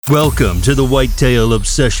Welcome to the Whitetail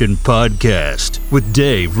Obsession Podcast with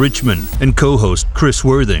Dave Richmond and co-host Chris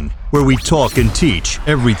Worthing, where we talk and teach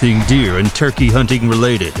everything deer and turkey hunting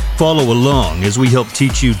related. Follow along as we help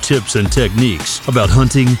teach you tips and techniques about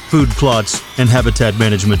hunting, food plots, and habitat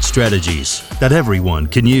management strategies that everyone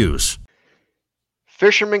can use.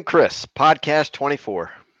 Fisherman Chris, podcast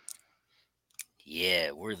 24.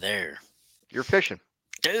 Yeah, we're there. You're fishing.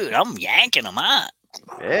 Dude, I'm yanking them out.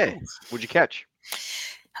 Yeah. What'd you catch?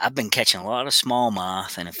 I've been catching a lot of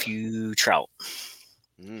smallmouth and a few trout.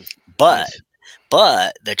 Nice.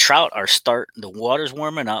 But the trout are the water's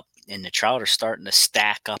warming up and the trout are starting to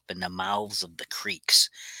stack up in the mouths of the creeks.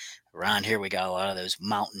 Around here, we got a lot of those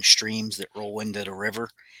mountain streams that roll into the river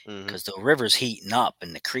because the river's heating up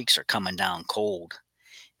and the creeks are coming down cold.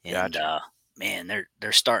 And Gotcha. man,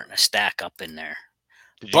 they're starting to stack up in there.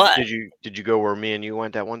 Did you go where me and you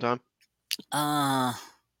went that one time?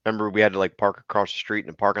 Remember we had to like park across the street in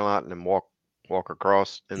the parking lot and then walk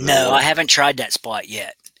across? No, I haven't tried that spot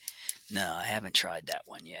yet. No, I haven't tried that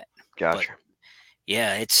one yet. Gotcha. But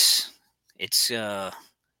yeah, it's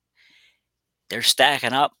they're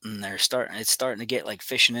stacking up and it's starting to get like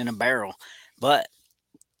fishing in a barrel. But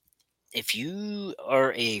if you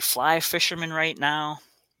are a fly fisherman right now,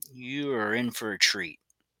 you are in for a treat.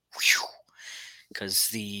 Because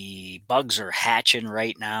the bugs are hatching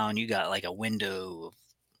right now and you got like a window of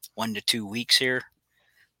 1 to 2 weeks here.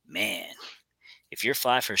 Man, if you're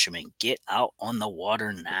fly fisherman, get out on the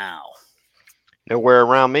water now. Nowhere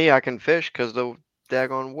around me I can fish because the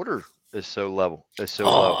daggone water is so level. It's so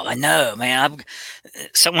low. I know, man.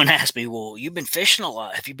 Someone asked me, well, you've been fishing a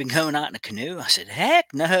lot. Have you been going out in a canoe? I said,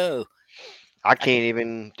 heck no. I can't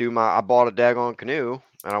even do I bought a daggone canoe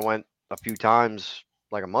and I went a few times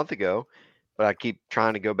like a month ago, but I keep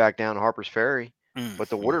trying to go back down to Harper's Ferry. But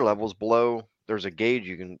the water level's below. There's a gauge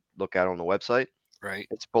you can look at on the website. Right.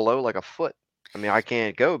 It's below like a foot. I mean, I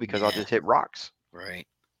can't go because I'll just hit rocks. Right.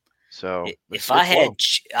 So if I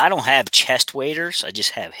don't have chest waders, I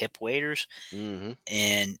just have hip waders.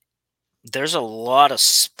 And there's a lot of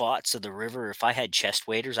spots of the river. If I had chest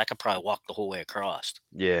waders, I could probably walk the whole way across.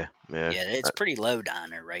 Yeah. It's pretty low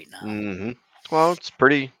down there right now. Well,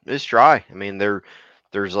 it's dry. I mean,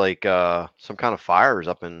 there's like some kind of fires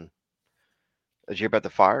up in. Did you hear about the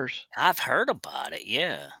fires? I've heard about it.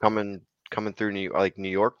 Yeah. Coming through New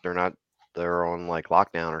York. They're on like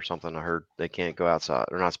lockdown or something. I heard they can't go outside.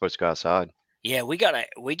 They're not supposed to go outside. Yeah,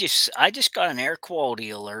 I just got an air quality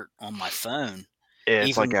alert on my phone. Yeah,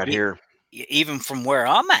 it's like out here. Even from where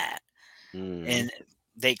I'm at. And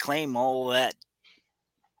they claim all that,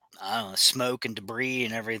 I don't know, smoke and debris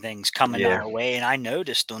and everything's coming our way. And I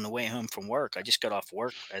noticed on the way home from work, I just got off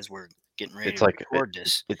work as we're getting ready to record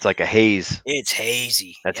this. It's like a haze. It's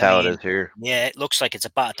hazy. That's how it is here. Yeah, it looks like it's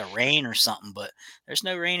about to rain or something, but there's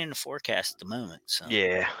no rain in the forecast at the moment. So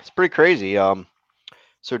yeah, it's pretty crazy.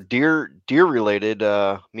 So deer related.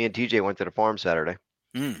 Me and TJ went to the farm Saturday.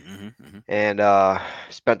 And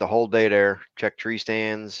spent the whole day there. Checked tree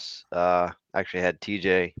stands. Actually had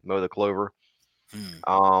TJ mow the clover.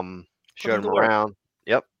 Showed him around.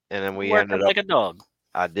 Yep. And then we ended up like a dog.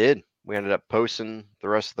 I did. We ended up posting the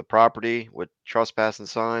rest of the property with trespassing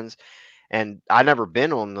signs. And I never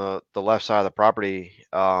been on the left side of the property,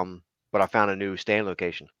 but I found a new stand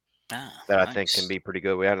location that I think can be pretty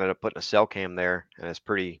good. We ended up putting a cell cam there, and it's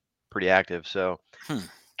pretty active. So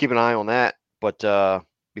keep an eye on that. But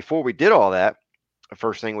before we did all that, the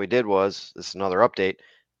first thing we did was, this is another update,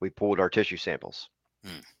 we pulled our tissue samples.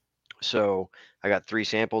 So I got 3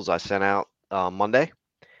 samples I sent out Monday.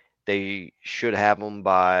 They should have them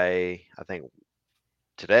by, I think,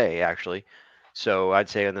 today, actually. So I'd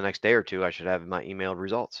say in the next day or two, I should have my emailed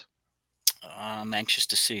results. I'm anxious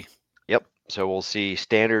to see. Yep. So we'll see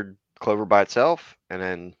standard clover by itself, and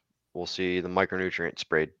then we'll see the micronutrient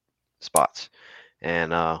sprayed spots.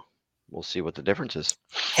 And we'll see what the difference is.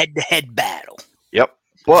 Head-to-head battle. Yep.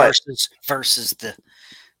 But versus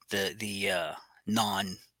the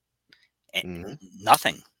non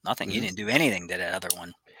nothing. You didn't do anything to that other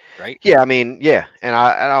one, right? Yeah, I mean, yeah. And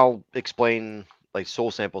I'll explain like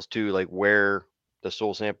soil samples too, like where the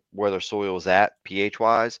soil is at pH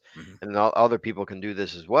wise. And other people can do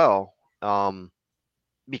this as well.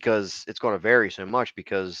 Because it's going to vary so much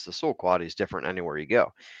because the soil quality is different anywhere you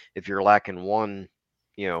go. If you're lacking one,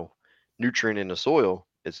 nutrient in the soil,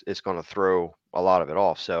 it's going to throw a lot of it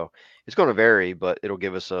off. So it's going to vary, but it'll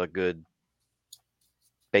give us a good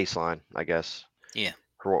baseline, I guess. Yeah.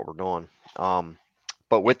 For what we're doing.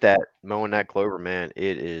 But with that, mowing that clover, man,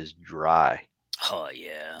 it is dry. Oh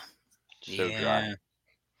yeah. So dry.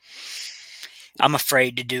 I'm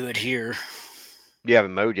afraid to do it here. You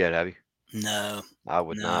haven't mowed yet, have you? No, I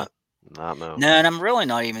would no, not know. no, and I'm really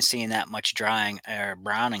not even seeing that much drying or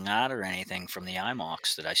browning out or anything from the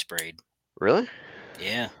IMOX that I sprayed. Really?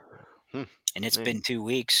 Yeah, Hmm. and it's Maybe. been 2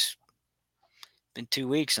 weeks. Been 2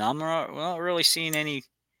 weeks, and I'm not really seeing any.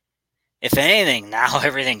 If anything, now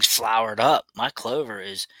everything's flowered up. My clover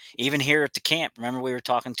is even here at the camp. Remember we were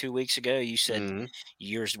talking 2 weeks ago? You said Hmm.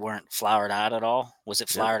 yours weren't flowered out at all. Was it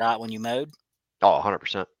Yep. flowered out when you mowed? Oh,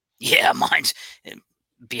 100%. Yeah, mine's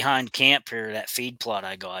behind camp here. That feed plot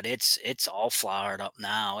I got, it's all flowered up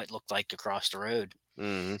now. It looked like across the road.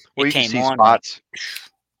 Well, It you can came see on like spots.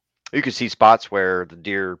 You can see spots where the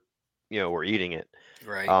deer, were eating it.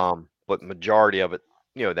 right. But majority of it,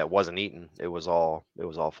 that wasn't eaten. It was all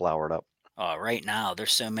flowered up. Right now,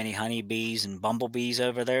 there's so many honeybees and bumblebees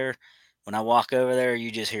over there. When I walk over there,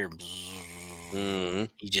 you just hear, Hmm.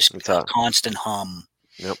 you just That's a how. constant hum.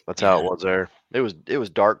 Yep. That's You how it know, was there. It was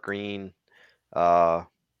dark green. Uh,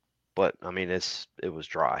 but I mean, it was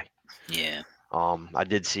dry. yeah. I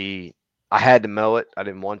did see. I had to mow it. I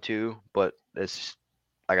didn't want to, but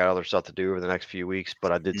I got other stuff to do over the next few weeks.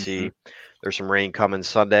 But I did Hmm. see there's some rain coming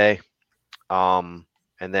Sunday. Um,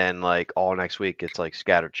 and then like all next week, it's like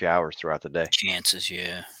scattered showers throughout the day. Chances,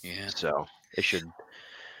 yeah, yeah. So it should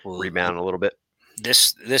Well, rebound a little bit.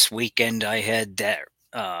 this weekend I had that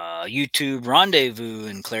YouTube rendezvous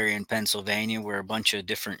in Clarion, Pennsylvania, where a bunch of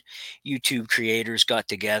different YouTube creators got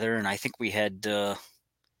together, and I think we had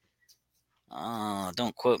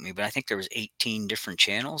don't quote me, but I think there was 18 different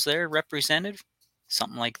channels there represented,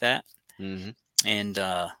 something like that, Hmm. and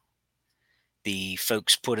the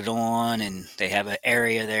folks put it on, and they have an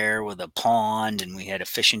area there with a pond, and we had a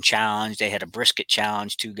fishing challenge. They had a brisket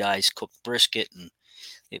challenge. Two guys cooked brisket, and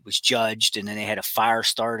it was judged, and then they had a fire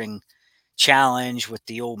starting challenge with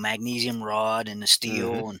the old magnesium rod and the Hmm.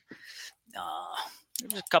 steel, and uh, there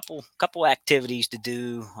was a couple activities to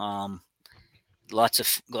do. Lots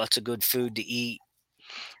of good food to eat.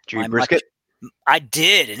 Did you My eat brisket? much I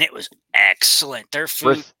did, and it was excellent. Their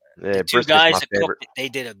food, Yeah, the two brisket's guys my that favorite. cooked it, they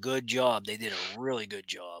did a good job. They did a really good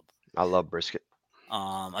job. I love brisket.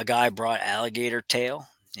 A guy brought alligator tail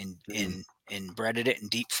and Mm. and breaded it and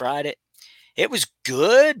deep fried it. It was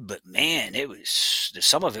good, but man, it was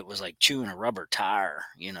some of it was like chewing a rubber tire.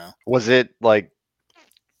 Was it like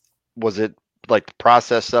was it like the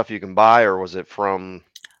processed stuff you can buy, or was it from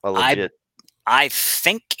a I legit? I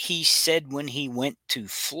think he said when he went to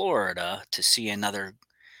Florida to see another.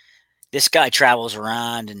 This guy travels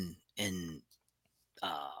around and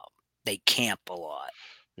uh, they camp a lot,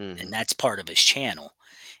 Hmm. and that's part of his channel.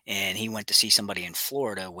 And he went to see somebody in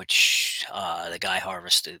Florida, which the guy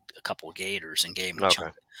harvested a couple of gators and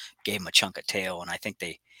Okay, gave him a chunk of tail, and I think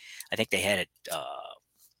they had it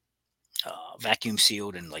vacuum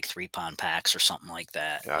sealed in like 3 pound packs or something like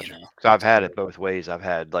that. gotcha. So I've had So, it both ways. I've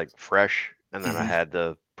had like fresh, and then I mhm. had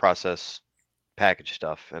the processed packaged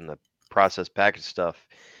stuff, and the processed packaged stuff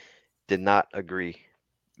did not agree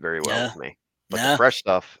very well No, with me. But the no, fresh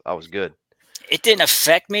stuff, I was good. it didn't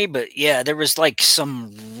affect me, but yeah, there was like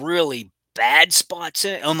some really bad spots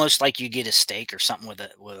in it, almost like you get a steak or something with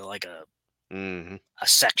like Hmm. a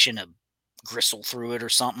section of gristle through it or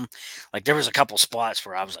something. Like there was a couple spots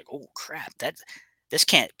where I was like, "Oh crap, that this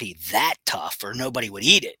can't be that tough, or nobody would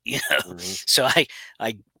eat it," you know. Hmm. So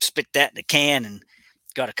I spit that in a can and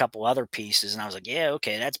got a couple other pieces, and I was like, "Yeah,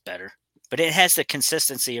 okay, that's better." But it has the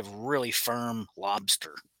consistency of really firm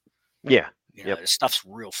lobster. Yeah. The Yep. stuff's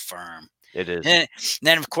real firm. It is And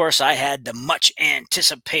then, of course, I had the much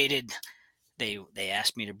anticipated. They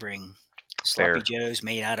asked me to bring sloppy bear. joes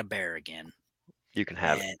made out of bear again, You can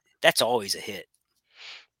have it. and that's always a hit.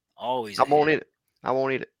 Always I a won't hit. eat it. I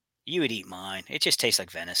won't eat it. You would eat mine. It just tastes like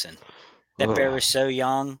venison. That bear Ugh. was so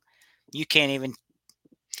young, you can't even.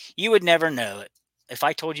 You would never know it. If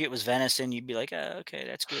I told you it was venison, you'd be like, "Oh, okay,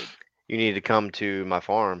 that's good." You need to come to my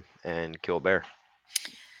farm and kill a bear.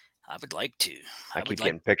 I would like to. I I would keep like.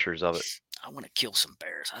 getting pictures of it. I want to kill some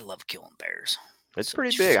bears. I love killing bears. It's So pretty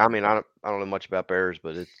much big. I fun. mean, I don't know much about bears,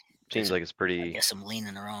 but it There's seems a. like it's I pretty. guess I'm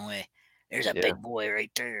leaning the wrong way. There's a Yeah. big boy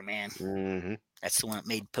right there, man. Hmm. That's the one that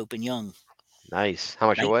made Pope and Young. Nice. How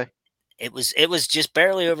much Nin- away? it was just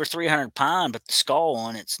barely over 300 pound, but the skull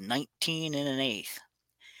on it's 19 and an eighth.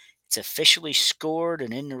 It's officially scored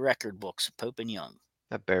and in the record books of Pope and Young.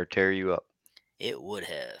 That bear tear you up. It would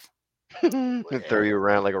have. Would And throw have. you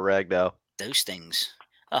around like a rag doll. Those things.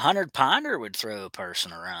 100 pounder would throw a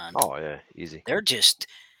person around. Oh yeah, easy. They're just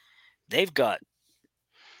they've got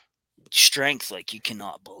strength like you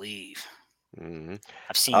cannot believe. Hmm.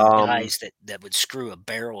 I've seen Um. guys that would screw a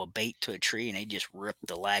barrel of bait to a tree and they just rip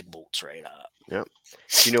the lag bolts right out. Yep.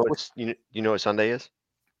 Do you know What what's you know what Sunday is?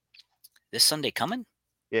 this Sunday coming?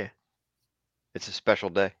 Yeah. It's a special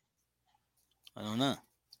day. I don't know.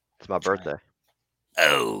 It's my birthday.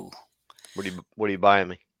 Oh. What are you buying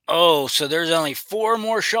me? Oh, so there's only 4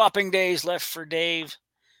 more shopping days left for Dave.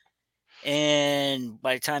 And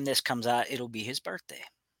by the time this comes out, it'll be his birthday.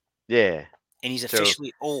 Yeah. And he's So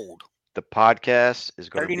officially old. the podcast is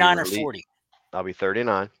going to be 39 or released. 40? I'll be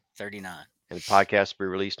 39. 39. And the podcast will be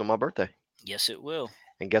released on my birthday. Yes, it will.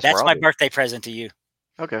 And guess That's where I'll my be? birthday present to you.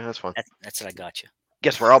 Okay, that's fine. That's what I got you.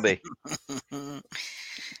 Guess where I'll be?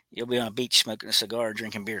 You'll be on a beach smoking a cigar,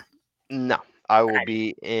 drinking beer. No, I will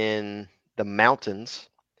be in the mountains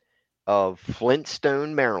of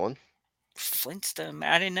Flintstone, Maryland. Flintstone?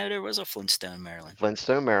 I didn't know there was a Flintstone, Maryland.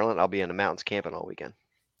 Flintstone, Maryland. I'll be in the mountains camping all weekend.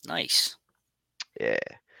 Nice. Yeah.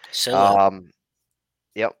 Solo.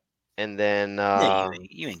 Yep. And then No,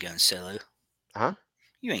 you ain't going solo. Huh?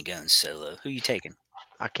 You ain't going solo. Who you taking?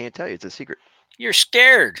 I can't tell you. It's a secret. You're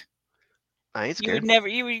scared. I ain't You scared. would never.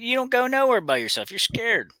 You don't go nowhere by yourself. You're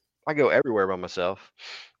scared. I go everywhere by myself.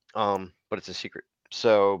 But it's a secret.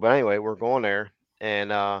 So, but anyway, we're going there,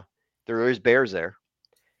 and there is bears there,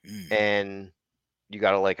 and you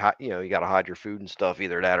gotta you gotta hide your food and stuff,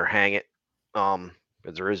 either that or hang it,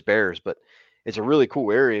 because there is bears. But it's a really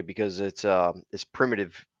cool area because it's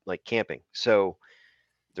primitive like camping. So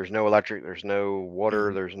there's no electric, there's no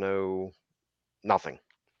water, there's no nothing.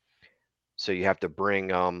 So you have to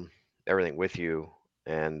bring everything with you,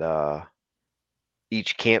 and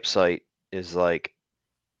each campsite is like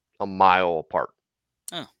a mile apart.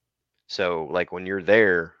 Oh. So like when you're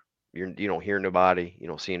there, you don't hear nobody, you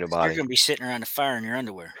don't see You're nobody. gonna be sitting around the fire in your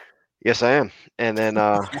underwear. Yes, I am. And then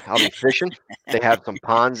I'll be fishing. They have some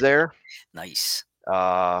ponds there. Nice.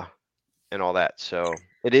 And all that. So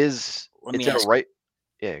it's in a right.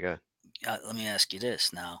 Yeah, go ahead. Let me ask you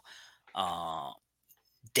this now.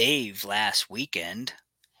 Dave last weekend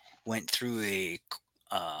went through a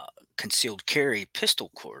concealed carry pistol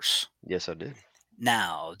course. Yes, I did.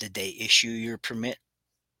 Now, did they issue your permit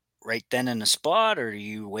right then in the spot, or are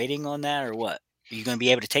you waiting on that, or what? Are you going to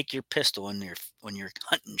be able to take your pistol on your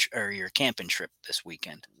hunting or your camping trip this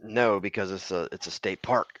weekend? No, because it's a state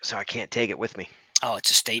park, so I can't take it with me. Oh,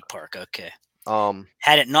 it's a state park. Okay.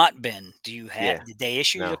 Had it not been, did they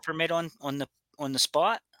issue No. the permit on the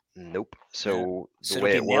spot? Nope. So So the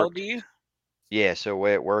way it'll be it mailed works. to you? Yeah. So the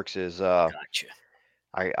way it works is Gotcha.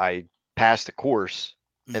 I pass the course,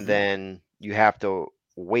 and then you have to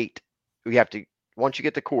wait. Once you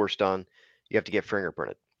get the course done, you have to get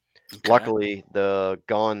fingerprinted. Okay. Luckily, the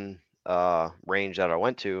gun range that I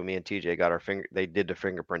went to, me and TJ got they did the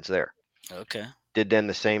fingerprints there. Okay. Did them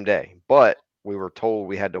the same day, but we were told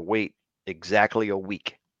we had to wait exactly a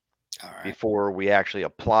week before we actually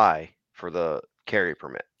apply for the carry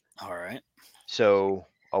permit. All right. So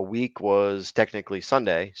a week was technically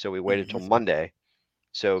Sunday, so we waited till Monday.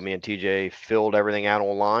 So me and TJ filled everything out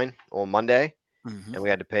online on Monday, and we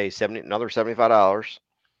had to pay another $75.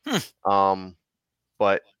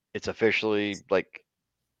 But it's officially like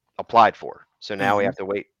applied for. So now we have to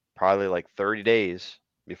wait probably like 30 days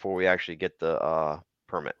before we actually get the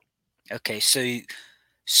permit. Okay,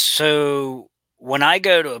 so when I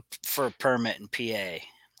go for a permit in PA,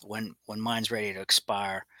 when mine's ready to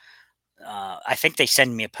expire, I think they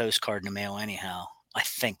send me a postcard in the mail anyhow. I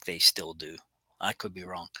think they still do. I could be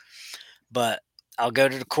wrong, but I'll go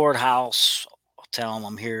to the courthouse. I'll tell them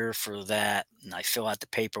I'm here for that, and I fill out the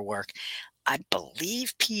paperwork. I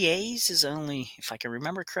believe PA's is only, if I can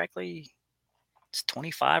remember correctly, it's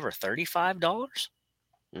 $25 or $35.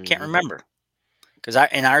 Can't remember, because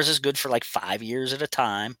ours is good for like 5 years at a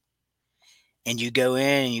time. And you go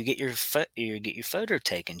in and you get your photo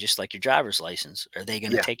taken, just like your driver's license. Are they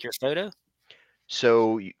going to take your photo?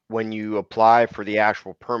 So when you apply for the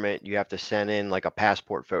actual permit, you have to send in like a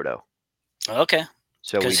passport photo. Okay.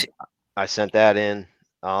 So I sent that in,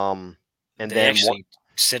 and they then actually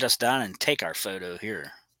sit us down and take our photo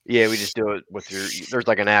here. Yeah, we just do it with there's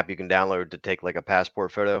like an app you can download to take like a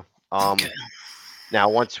passport photo. Okay. Now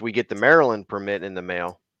once we get the Maryland permit in the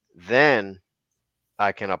mail, then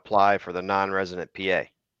I can apply for the non-resident PA.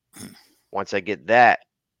 Once I get that,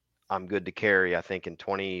 I'm good to carry, I think, in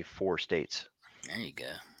 24 states. There you go.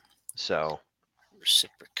 So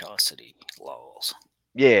reciprocity laws.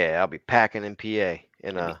 Yeah, I'll be packing in PA.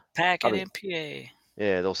 Packing in PA.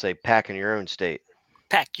 Yeah, they'll say pack in your own state.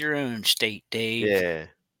 Pack your own state, Dave. Yeah.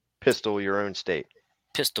 Pistol your own state.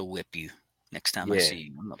 Pistol whip you. Next time I see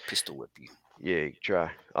you, I'm going to pistol whip you. Yeah, you try.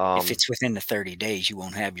 If it's within the 30 days, you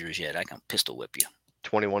won't have yours yet. I can pistol whip you.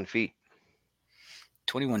 21 feet.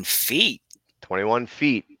 21 feet? 21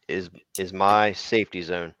 feet is my safety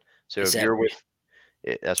zone. So if you're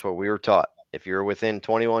that's what we were taught. If you're within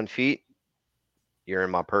 21 feet, you're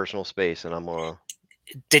in my personal space, and I'm gonna.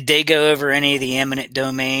 Did they go over any of the eminent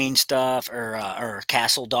domain stuff or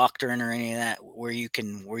castle doctrine or any of that where you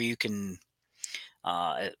can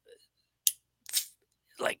uh,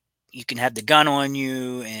 like you can have the gun on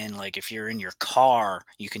you and like if you're in your car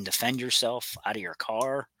you can defend yourself out of your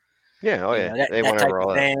car, Yeah, oh yeah, that they that went type over of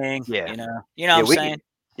all that. thing, Yeah, what yeah, I'm saying.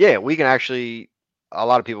 we can actually. A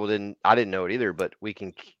lot of people didn't. I didn't know it either, but we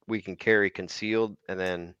can carry concealed and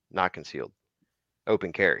then not concealed,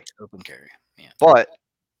 open carry. Open carry, yeah. But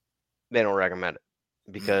they don't recommend it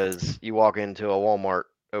Mm, because you walk into a Walmart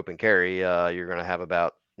open carry, you're gonna have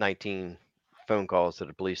about 19 phone calls to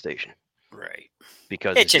the police station right.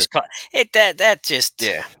 because It it's just just it that just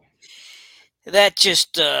yeah, that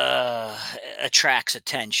just attracts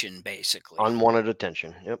attention basically. unwanted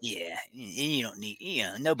attention. Yep. Yeah, you don't need,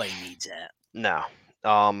 nobody needs that. No.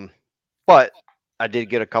 But I did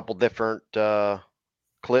get a couple different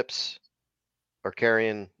clips or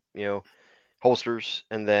carrying, holsters,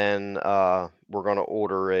 and then we're gonna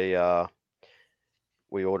order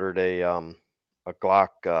we ordered a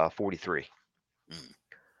Glock 43. Mm.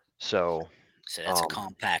 So So that's a um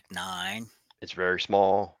compact 9. it's very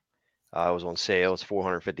small. It was on sale. It's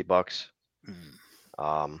 $450. Mm.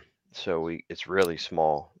 Um, so it's really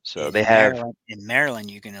small. So And they have In Maryland,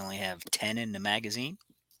 you can only have 10 in the magazine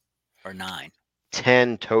or 9.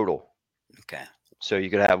 10 total. Okay, So you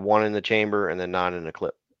could have one in the chamber and then 9 in the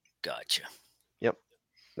clip. gotcha. Yep.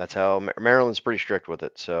 That's how Maryland's pretty strict with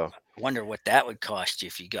it. So I wonder what that would cost you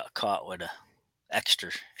if you got caught with a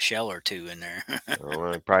extra shell or 2 in there. I'm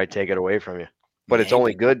gonna probably take it away from you. But it's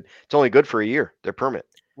only Maybe. good. It's only good for a year. Their permit.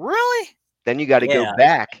 Really? Then you got to go Yeah,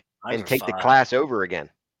 back I and for take the 5. class over again.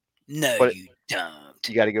 No, But you don't.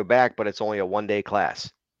 you got to go back. But it's only a 1-day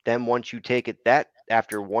class. Then once you take it, that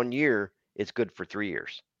after 1 year, it's good for 3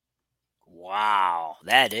 years. Wow,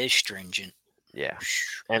 that is stringent. Yeah.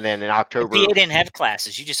 And then in PA October, didn't have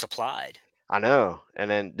classes. You just applied. I know. And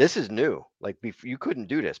then this is new. Like you couldn't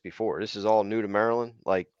do this before. This is all new to Maryland.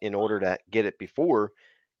 Like in order Wow. to get it before,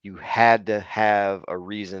 you had to have a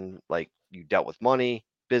reason, like you dealt with money,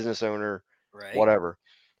 business owner, Right. whatever.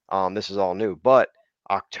 This is all new. But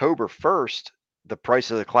October 1st, the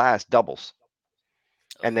price of the class doubles.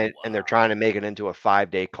 And Oh, they're wow. trying to make it into a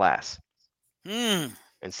 5-day class Hmm.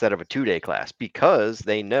 instead of a 2-day class because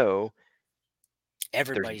they know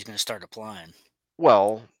there's Everybody's going to start applying,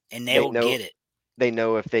 well, and they they'll know get it.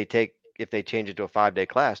 if they change it to a 5-day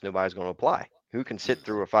class, nobody's going to apply. Who can sit Mm.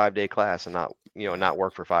 through a 5-day class and not not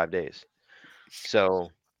work for 5 days?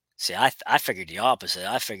 So See, I figured the opposite.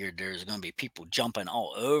 I figured there's going to be people jumping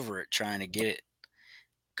all over it trying to get it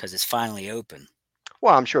because it's finally open.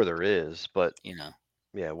 well, I'm sure there is, but You know.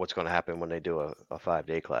 yeah, what's going to happen when they do a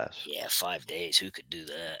 5-day class? Yeah, 5 days. Who could do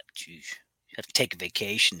that? Jeez. You have to take a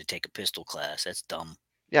vacation to take a pistol class. That's dumb.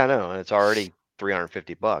 Yeah, I know, and it's already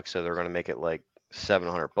 $350, so they're going to make it like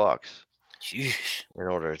 $700 Jeez. in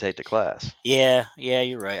order to take the class. Yeah,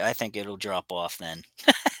 you're right. I think it'll drop off then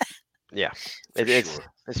Yeah, for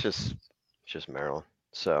sure. it's just Maryland.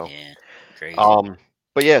 So Yeah, crazy. um,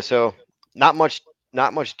 but yeah, so not much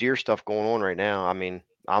deer stuff going on right now. I mean,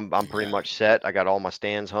 I'm pretty No. much set. I got all my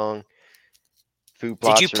stands hung. Food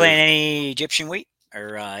Did you plots plant are. any Egyptian wheat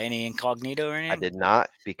or any incognito or I anything? did not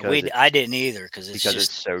I didn't either because it's because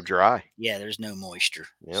it's just, so dry. yeah, there's no moisture.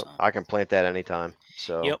 Yep, So I can plant that anytime.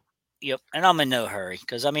 So yep, and I'm in no hurry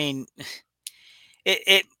because I mean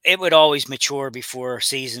it would always mature before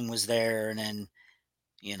season was there, and then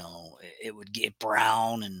it would get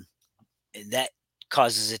brown, and that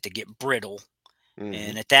causes it to get brittle. hmm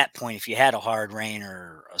And at that point, if you had a hard rain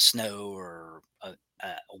or a snow or a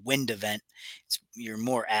wind event, you're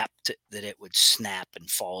more apt that it would snap and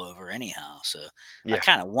fall over anyhow. So yeah, I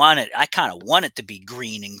kind of want it to be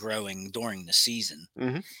green and growing during the season.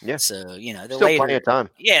 yeah, So the still plenty later, of time.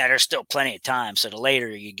 yeah, there's still plenty of time. So the later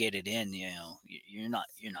you get it in, you're not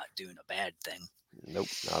doing a bad thing. Nope,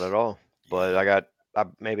 not at all. But Yeah. I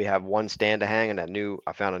maybe have one stand to hang, and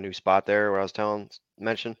I found a new spot there where I was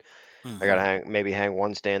mentioned. I got to Hmm. hang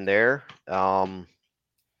one stand there.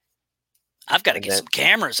 I've got to And get then some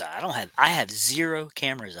cameras out. I have 0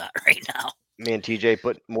 cameras out right now. me and TJ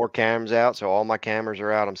put more cams out, so all my cameras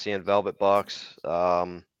are out. I'm seeing velvet bucks.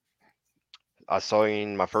 I saw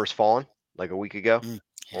my first fawn like a week ago Mm,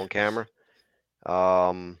 yeah. on camera.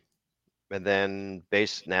 Um, and then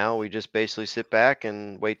now we just basically sit back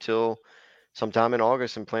and wait till sometime in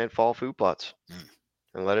August and plant fall food plots Mm.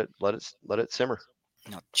 and let it simmer.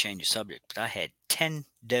 Not to change the subject, but I had 10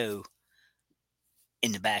 doe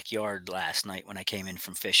in the backyard last night when I came in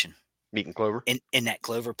from fishing. Meat and clover. In that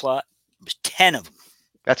clover plot, it was 10 of them.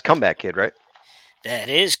 That's comeback kid, right? That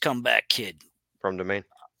is comeback kid. from Domain?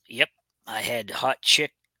 Yep. I had hot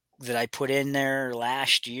chick that I put in there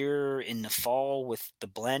last year in the fall with the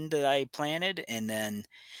blend that I planted, and then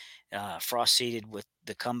frost seeded with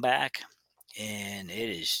the comeback. And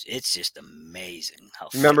it's just amazing how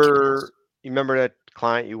You thick it is. remember you remember that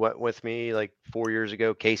client you went with me like 4 years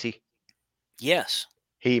ago, Casey? Yes.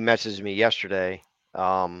 He messaged me yesterday.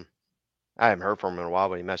 I haven't heard from him in a while,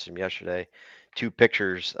 but he messaged me yesterday. 2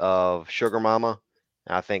 pictures of Sugar Mama,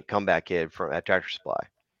 and I think Comeback Kid from at Tractor Supply,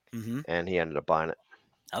 Mm-hmm. and he ended up buying it.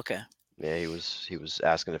 Okay. Yeah, he was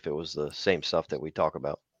asking if it was the same stuff that we talk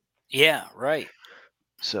about. Yeah. Right.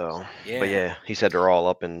 So, but Yeah. yeah, he said they're all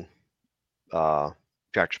up in uh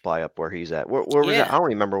Tractor Supply up where he's at. Where was that? Yeah. I don't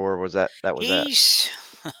remember where was that was at. He's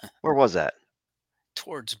Where was that?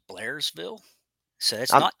 towards Blairsville, so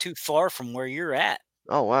it's I'm not too far from where you're at.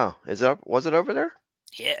 Oh wow. Is it up was it over there?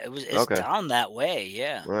 Yeah, it's Okay. down that way,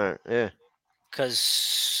 yeah. Right. Yeah.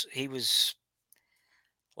 Because he was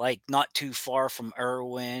like not too far from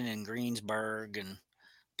Irwin and Greensburg and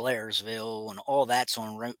Blairsville and all that's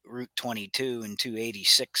on Route 22 and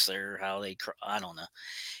 286 there. How they, I don't know.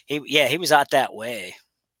 He was out that way.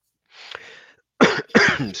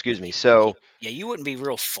 Excuse me. So Yeah, you wouldn't be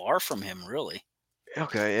real far from him, really.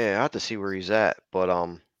 okay, yeah, I have to see where he's at. But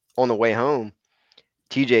on the way home,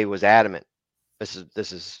 TJ was adamant. This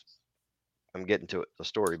is I'm getting to it, the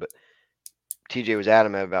story, but TJ was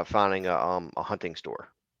adamant about finding a hunting store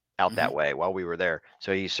out Hmm. that way while we were there.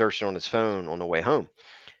 So he searched on his phone on the way home.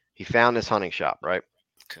 He found this hunting shop, right?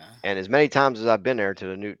 Okay. And as many times as I've been there to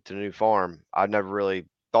the new farm, I've never really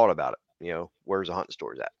thought about it. Where's the hunting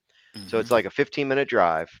stores at? So Hmm. it's like a 15-minute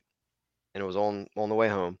drive, and it was on the way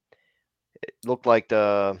home. It looked like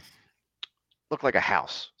a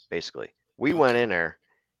house, basically. We went Okay. in there.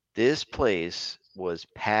 This place was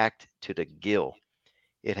packed to the gill.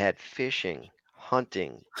 It had fishing,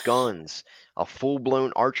 hunting, guns, a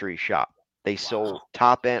full-blown archery shop. They sold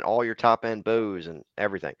Wow. all your top end bows and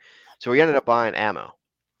everything. So we ended up buying ammo,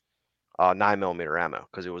 9 millimeter ammo,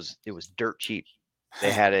 because it was dirt cheap.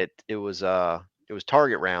 They had it. It was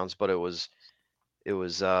target rounds, but it was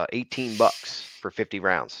 $18 for 50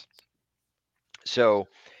 rounds. So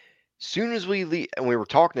soon as we leave, and we were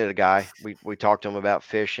talking to the guy, we talked to him about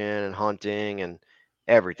fishing and hunting and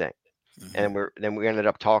everything, Hmm. and we ended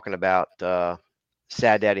up talking about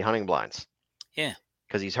Sad Daddy hunting blinds Yeah.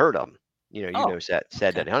 because he's heard of them. Oh, Sad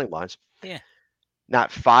okay. Daddy hunting blinds. Yeah.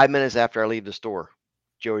 Not 5 minutes after I leave the store,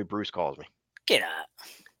 Joey Bruce calls me. Get out.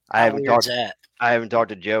 I How haven't weird's talked that? I haven't talked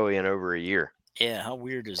to Joey in over a year, Yeah. How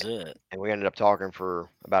weird is that? and we ended up talking for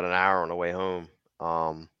about an hour on the way home.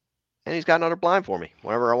 And he's got another blind for me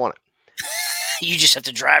whenever I want it. You just have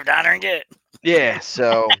to drive down there and get it. Yeah,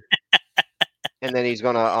 so and then he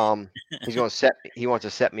wants to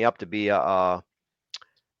set me up to be a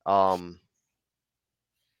um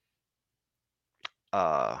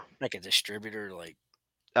Like a distributor, like,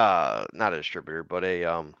 not a distributor, but he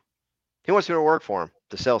wants me to work for him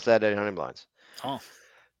to sell Saturday hunting blinds. oh,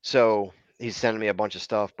 So he's sending me a bunch of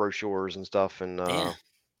stuff, brochures and stuff, and yeah.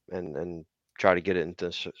 and try to get it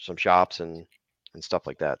into some shops and stuff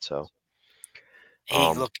like that. So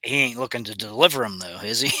um He ain't looking to deliver them though,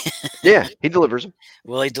 is he? yeah, he delivers them.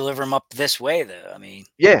 Will he deliver them up this way though? I mean,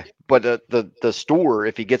 Yeah, but the store,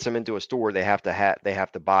 if he gets them into a store, they have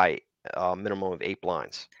to buy a minimum of 8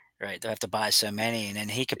 blinds. right? They'll have to buy so many, and then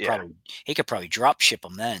Yeah. he could probably drop ship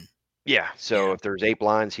them then. Yeah, You so know, if there's 8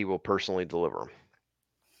 blinds, he will personally deliver them.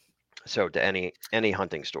 So to any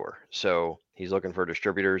hunting store. So he's looking for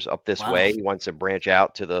distributors up this wow, way. He wants to branch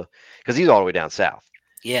out because he's all the way down south.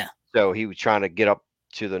 yeah, So he was trying to get up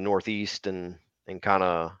to the northeast and kind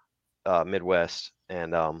of Midwest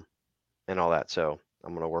and all that. So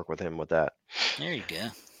I'm gonna work with him with that. there you go.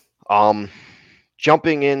 Um,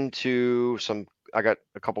 jumping into I got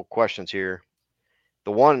a couple questions here.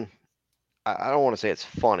 The one I don't want to say it's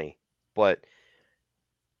funny, but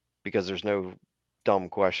because there's no dumb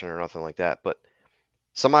question or nothing like that, but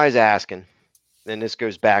somebody's asking, and this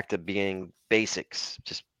goes back to being basics,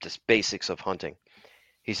 just basics of hunting.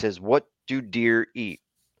 He says, "What do deer eat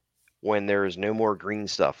when there is no more green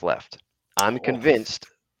stuff left? I'm Oh. convinced.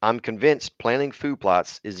 I'm convinced planting food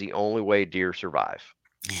plots is the only way deer survive."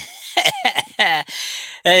 That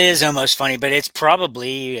is almost funny, but it's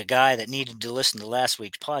probably a guy that needed to listen to last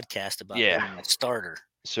week's podcast about Yeah. being a starter.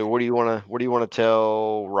 So what do you want to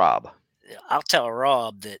tell Rob? I'll tell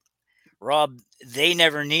Rob, they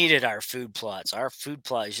never needed our food plots. Our food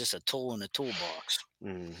plot is just a tool in the toolbox.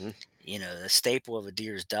 Hmm. The staple of a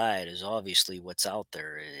deer's diet is obviously what's out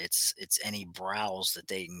there. It's any browse that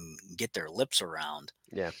they can get their lips around.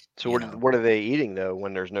 Yeah. So You know, what are they eating though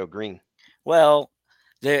when there's no green? well,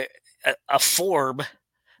 there a forb.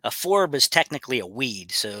 A forb is technically a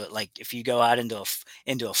weed. So, like, if you go out into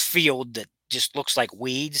a field that just looks like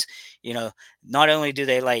weeds, not only do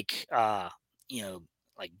they you know,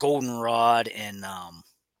 like goldenrod and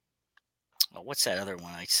what's that other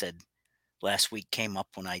one I said last week came up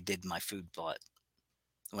when I did my food plot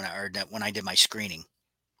when I did my screening.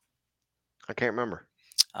 I can't remember.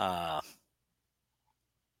 Uh,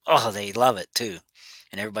 oh, they love it too,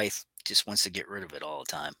 and everybody just wants to get rid of it all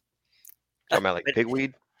the time. Talking about like But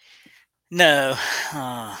pigweed. no,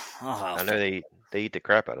 I know they eat the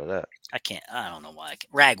crap out of that. I can't. I don't know why.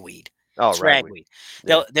 Ragweed. Oh, It's ragweed. ragweed.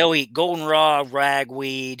 Yeah. They'll eat goldenrod,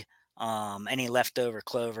 ragweed, any leftover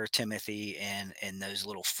clover, timothy, and those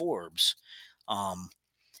little forbs. Um,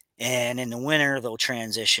 and in the winter, they'll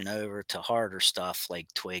transition over to harder stuff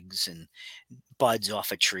like twigs and buds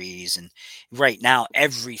off of trees. And right now,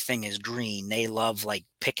 everything is green. They love like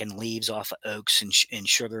picking leaves off of oaks and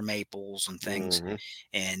sugar maples and things, Hmm.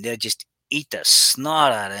 and they'll just eat the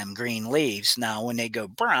snot out of them green leaves. Now, when they go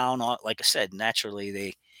brown, like I said, naturally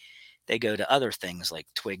they go to other things like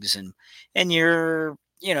twigs and your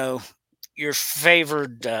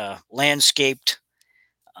favored landscaped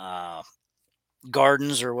uh,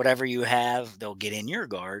 gardens or whatever you have. They'll get in your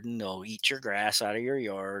garden. They'll eat your grass out of your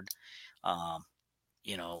yard. Um,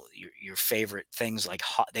 your favorite things like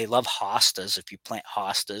they love hostas. If you plant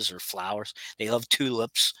hostas or flowers, they love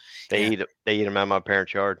tulips. They Yeah. eat them out of my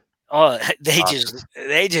parents' yard. Oh, Hostas.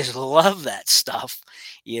 they just love that stuff.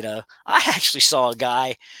 I actually saw a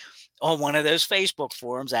guy on one of those Facebook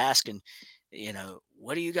forums asking,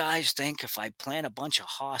 what do you guys think if I plant a bunch of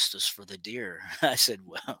hostas for the deer? I said,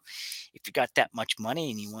 well, if you got that much money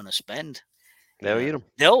and you want to spend, They'll eat them.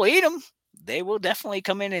 they'll eat them. They will definitely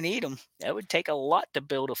come in and eat them. That would take a lot to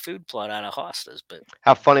build a food plot out of hostas, but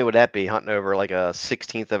How funny would that be, hunting over like a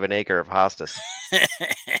 16th of an acre of hostas?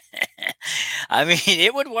 I mean,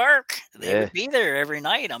 it would work. They Yeah, would be there every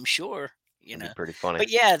night, I'm sure. that'd be pretty funny. But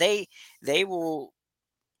yeah, they will.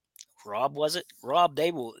 Rob, was it Rob?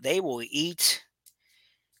 They will eat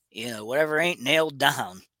whatever ain't nailed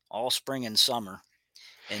down all spring and summer,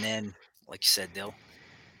 and then like you said,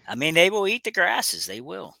 they will eat the grasses. They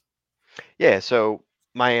will. Yeah, so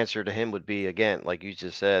my answer to him would be, again, like you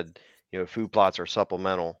just said, food plots are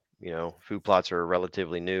supplemental. Food plots are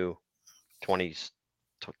relatively new, 20,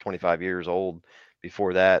 25 years old.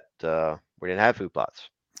 Before that, we didn't have food plots.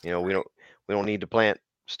 We Right. don't need to plant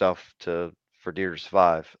stuff for deer to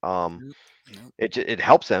survive. Nope. Nope. It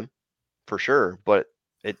helps them for sure, but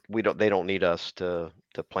they don't need us to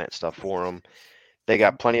plant stuff for them. They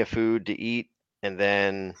got plenty of food to eat, and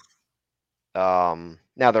then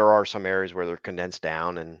now there are some areas where they're condensed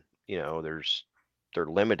down, and they're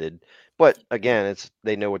limited. But again,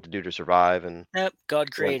 they know what to do to survive, and Nope. God when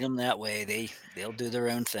created them that way. They'll do their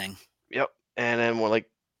own thing. yep. And then like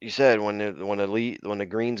you said, when the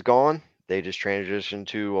green's gone, they just transition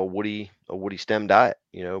to a woody stem diet.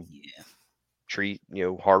 Yeah. Tree,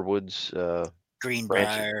 hardwoods, branches,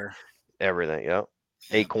 Greenbrier. everything. Yep.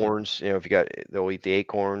 Yep. Acorns. If you got, they'll eat the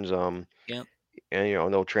acorns. Yep.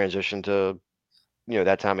 And they'll transition to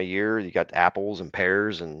that time of year. You got apples and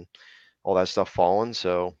pears and all that stuff falling.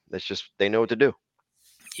 So it's just they know what to do.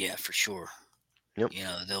 Yeah, for sure. Yep.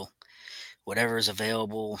 They'll whatever is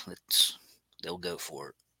available. They'll go for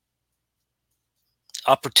it.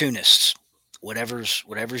 Opportunists. Whatever's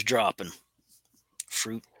dropping.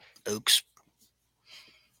 Fruit, oaks.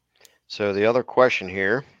 So the other question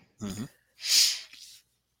here. Hmm.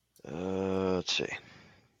 Let's see.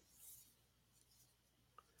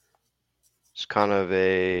 It's kind of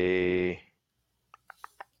a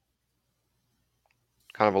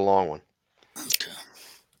long one. Okay.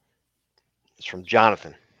 It's from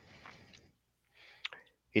Jonathan.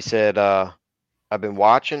 He said, I've been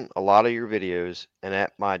watching a lot of your videos, and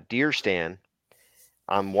at my deer stand,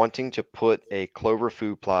 I'm wanting to put a clover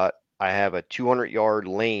food plot. I have a 200-yard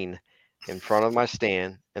lane in front of my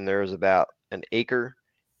stand, and there is about an acre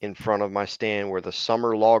in front of my stand where the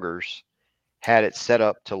summer loggers had it set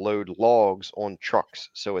up to load logs on trucks,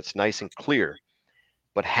 so it's nice and clear.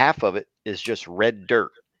 But half of it is just red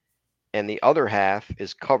dirt, and the other half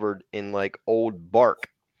is covered in like old bark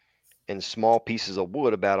and small pieces of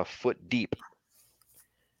wood about a foot deep.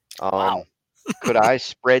 Wow. Could I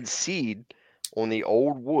spread seed on the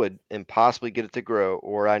old wood and possibly get it to grow,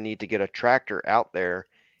 or I need to get a tractor out there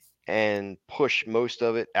and push most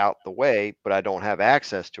of it out the way, but I don't have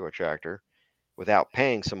access to a tractor without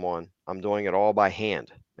paying someone? I'm doing it all by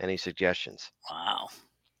hand. Any suggestions? Wow.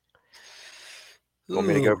 Want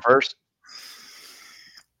me to go Ooh, first?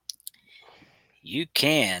 you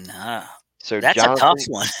can. So That's a tough Jonathan,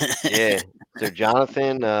 one. yeah. So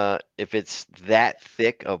Jonathan, if it's that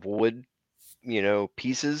thick of wood,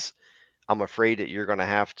 pieces, I'm afraid that you're gonna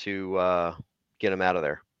have to get them out of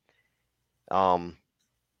there. Um,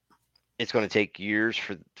 it's gonna take years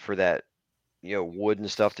for that, wood and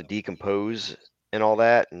stuff to decompose and all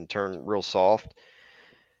that and turn real soft.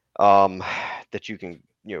 Um, that you can,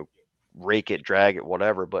 rake it, drag it,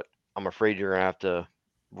 whatever. But I'm afraid you're gonna have to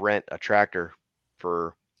rent a tractor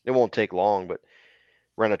for. It won't take long, but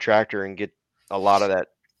rent a tractor and get a lot of that,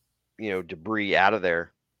 debris out of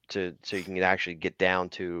there so you can actually get down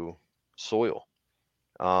to soil.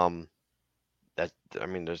 Um, that I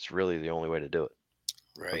mean, that's really the only way to do it,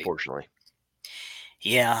 Right. unfortunately.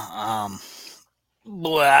 Yeah.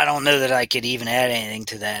 Boy, I don't know that I could even add anything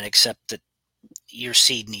to that except that your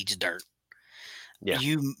seed needs dirt. Yeah.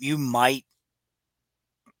 You might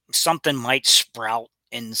something might sprout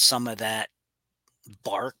in some of that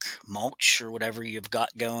bark mulch or whatever you've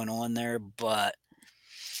got going on there, but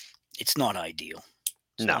it's not ideal.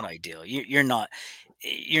 It's No. not ideal. You're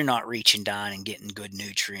not reaching down and getting good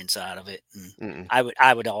nutrients out of it. And Mm-mm.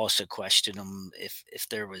 I would also question him if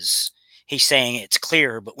there was. He's saying it's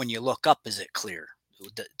clear, but when you look up, is it clear?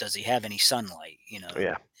 Does he have any sunlight?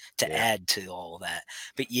 Yeah. To Yeah. add to all that.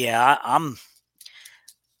 But yeah, I'm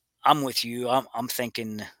with you. I'm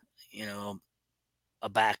thinking, you know, a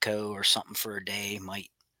backhoe or something for a day might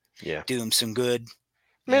Yeah. do him some good.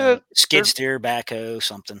 I mean, Skid they're steer, backhoe,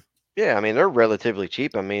 something. yeah. I mean, they're relatively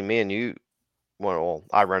cheap. I mean, me and you. Well,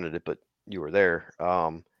 I rented it, but you were there.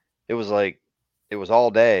 It was like it was all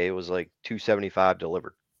day. It was like 275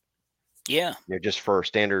 delivered. Yeah. Just for a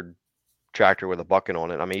standard tractor with a bucket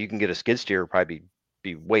on it. I mean, you can get a skid steer probably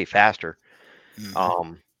be way faster.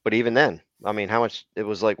 Hmm. But even then, I mean, how much? It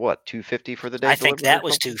was like what 250 for the day I think delivered or that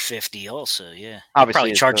was something. 250 also. Yeah. He Obviously,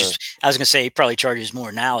 probably it's gonna charges. I was gonna say he probably charges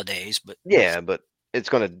more nowadays, but yeah, but it's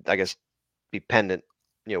gonna I guess be pendant,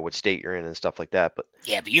 what state you're in and stuff like that. But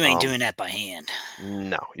yeah, but you ain't um, doing that by hand.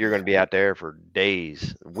 no, you're gonna No. be out there for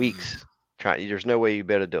days, Mm, weeks. Trying. There's no way you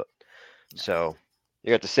better do it. no. So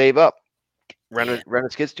you got to save up, Yeah. rent a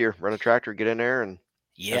skid steer, rent a tractor, get in there, and that's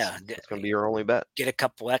Yeah. that's gonna be your only bet. Get a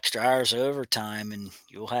couple extra hours of overtime and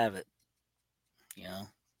you'll have it. You know.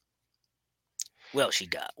 What else you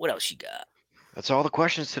got? What else you got? That's all the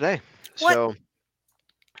questions today. What? So,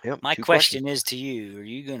 yep, My 2 questions. question is to you: are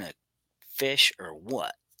you gonna fish or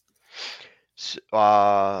what?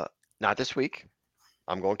 Not this week.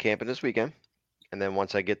 I'm going camping this weekend, and then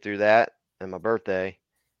once I get through that and my birthday,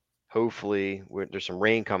 hopefully there's some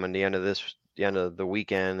rain coming the end of the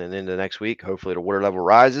weekend and into next week. Hopefully the water level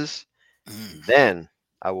rises. Mm, Then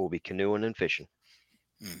I will be canoeing and fishing.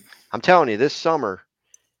 mm, I'm telling you, this summer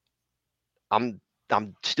I'm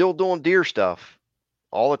I'm still doing deer stuff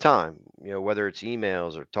all the time. Whether it's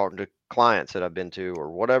emails or talking to clients that I've been to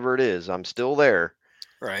or whatever it is, I'm still there.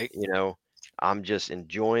 right. You know, I'm just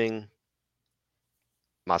enjoying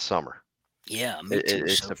my summer. Yeah, me It, too.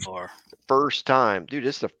 it's So the far, first time, dude.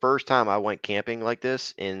 This is the first time I went camping like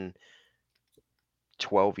this in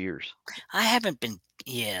 12 years. I haven't been.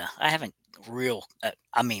 Yeah, I haven't real.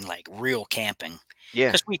 I mean, like real camping,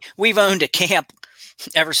 Yeah, because we've owned a camp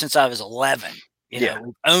ever since I was 11. yeah.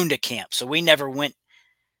 We've owned a camp, so we never went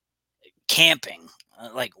camping.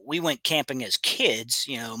 Like we went camping as kids.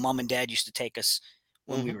 Mom and dad used to take us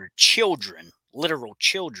when we Hmm. were children, literal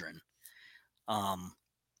children. Um,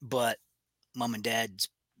 but mom and dad's,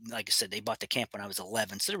 like I said, they bought the camp when I was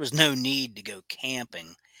 11, so there was no need to go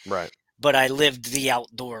camping. Right. But I lived the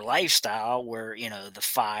outdoor lifestyle where, the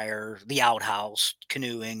fire, the outhouse,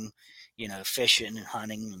 canoeing, fishing and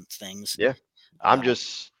hunting and things. Yeah. I'm Uh,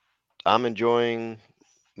 just I'm enjoying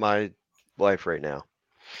my life right now.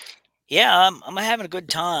 yeah, I'm having a good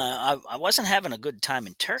time. I wasn't having a good time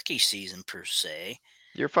in turkey season per se,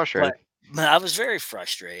 You're but frustrated. I was very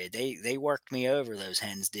frustrated. They worked me over, those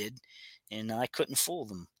hens did, and I couldn't fool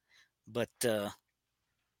them. But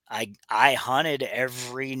I hunted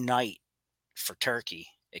every night for turkey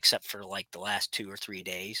except for like the last 2 or 3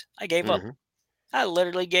 days. I gave up. Hmm. I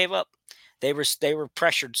literally gave up. They were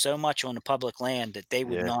pressured so much on the public land that they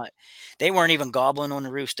would Yeah. not. They weren't even gobbling on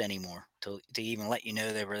the roost anymore to even let you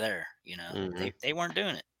know they were there. Hmm. They weren't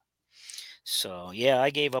doing it. So yeah, I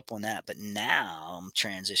gave up on that. But now I'm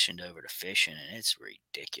transitioned over to fishing, and it's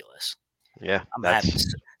ridiculous. Yeah. I'm having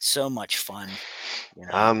so much fun. You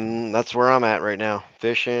know, That's where I'm at right now.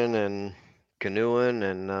 Fishing and canoeing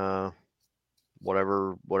and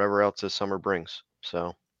whatever else this summer brings.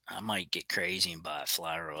 So I might get crazy and buy a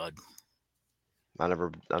fly rod. I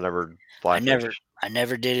never fly I never fish. I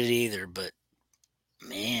never did it either, but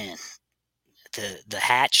man, the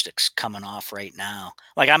hatch that's coming off right now.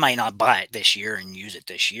 Like I might not buy it this year and use it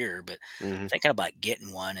this year, but Hmm. thinking about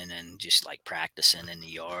getting one and then just like practicing in the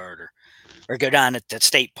yard or go down at that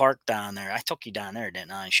state park down there. I took you down there,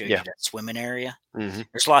 didn't I? And showed Yeah. you that swimming area. Hmm.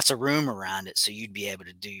 There's lots of room around it, so you'd be able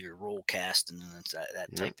to do your roll cast and that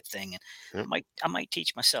Yep. type of thing. And Yep. I might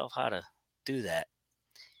teach myself how to do that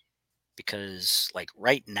because like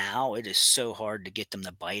right now it is so hard to get them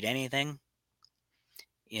to bite anything.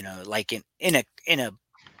 Like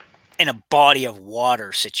in a body of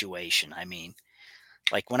water situation. I mean,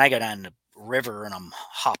 like when I go down the river and I'm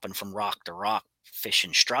hopping from rock to rock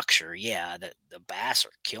fishing structure, yeah, the bass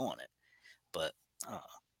are killing it. But uh,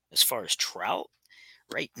 as far as trout,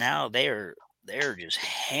 right now they're just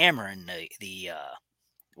hammering the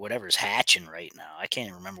whatever's hatching right now. I can't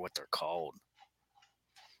even remember what they're called,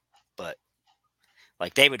 but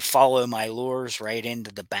like they would follow my lures right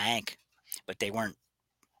into the bank, but they weren't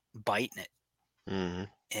biting it. Hmm.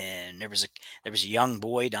 And there was a young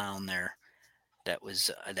boy down there that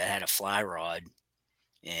had a fly rod,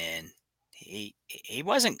 and he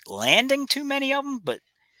wasn't landing too many of them, but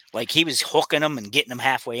like he was hooking them and getting them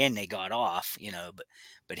halfway in, they got off,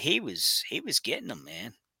 but he was getting them,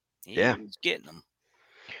 man. He Yeah. was getting them.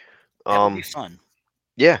 That would be Um. fun.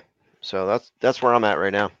 Yeah. So that's where I'm at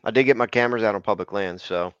right now. I did get my cameras out on public land,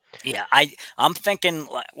 so Yeah, I'm thinking,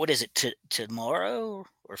 like, what is it, tomorrow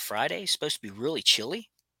or Friday? Supposed to be really chilly.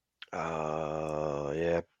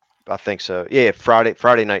 yeah, I think so. Yeah,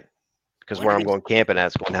 Friday night, because One where of I'm these, going camping at,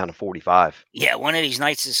 it's going down to 45. yeah, one of these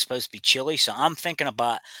nights is supposed to be chilly, so I'm thinking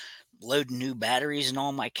about loading new batteries in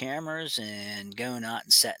all my cameras and going out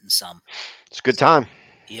and setting some. It's a good So, time.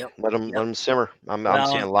 yep, Let yep. them simmer. I'm Well,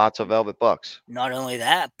 seeing lots of velvet bucks. not only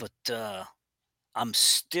that, but I'm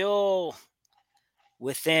still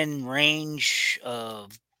within range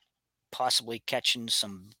of possibly catching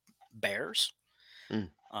some bears. Mm,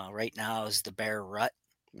 Right now is the bear rut,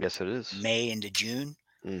 yes, it is. May into June,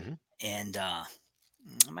 Hmm. and I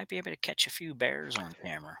might be able to catch a few bears on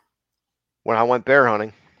camera. When I went bear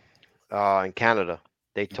hunting in Canada,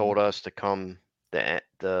 they Hmm. told us to come the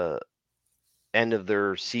end of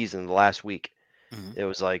their season, the last week. Hmm. It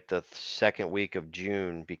was like the second week of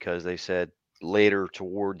June because they said later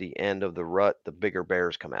toward the end of the rut, the bigger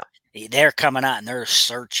bears come out. They're coming out and they're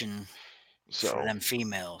searching for So them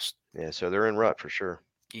females. yeah, so they're in Yep, rut for sure.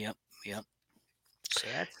 yep, yep. So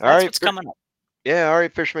that's All that's right, what's coming up. yeah, all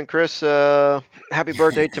right, Fisherman Chris. Happy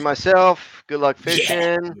birthday to myself. Good luck Yeah,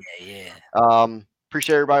 fishing. yeah, yeah.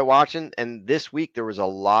 Appreciate everybody watching. And this week there was a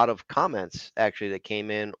lot of comments actually that came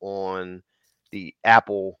in on the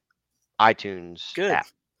Apple iTunes Good, app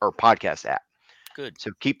or podcast app. good.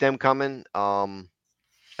 So keep them coming.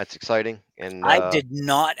 That's exciting. And I did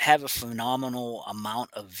not have a phenomenal amount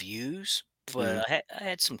of views, but mhm, I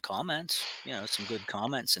had some comments, some good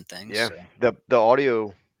comments and things. yeah, So the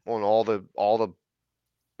audio on all the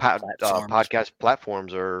platforms, podcast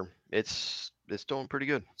platforms are it's doing pretty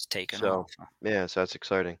good. it's taken So off. Huh? yeah, so that's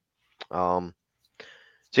exciting. Um,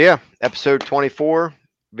 so yeah, episode 24,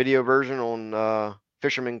 video version on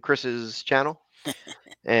Fisherman Chris's channel,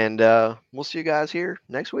 and we'll see you guys here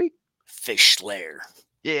next week. Fish Slayer.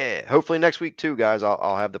 Yeah, hopefully next week too, guys.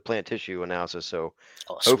 I'll have the plant tissue analysis. So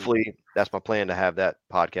Oh, sweet. hopefully that's my plan to have that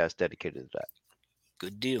podcast dedicated to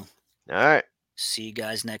Good deal. that. All right, See you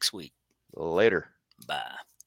guys next week. later. Bye.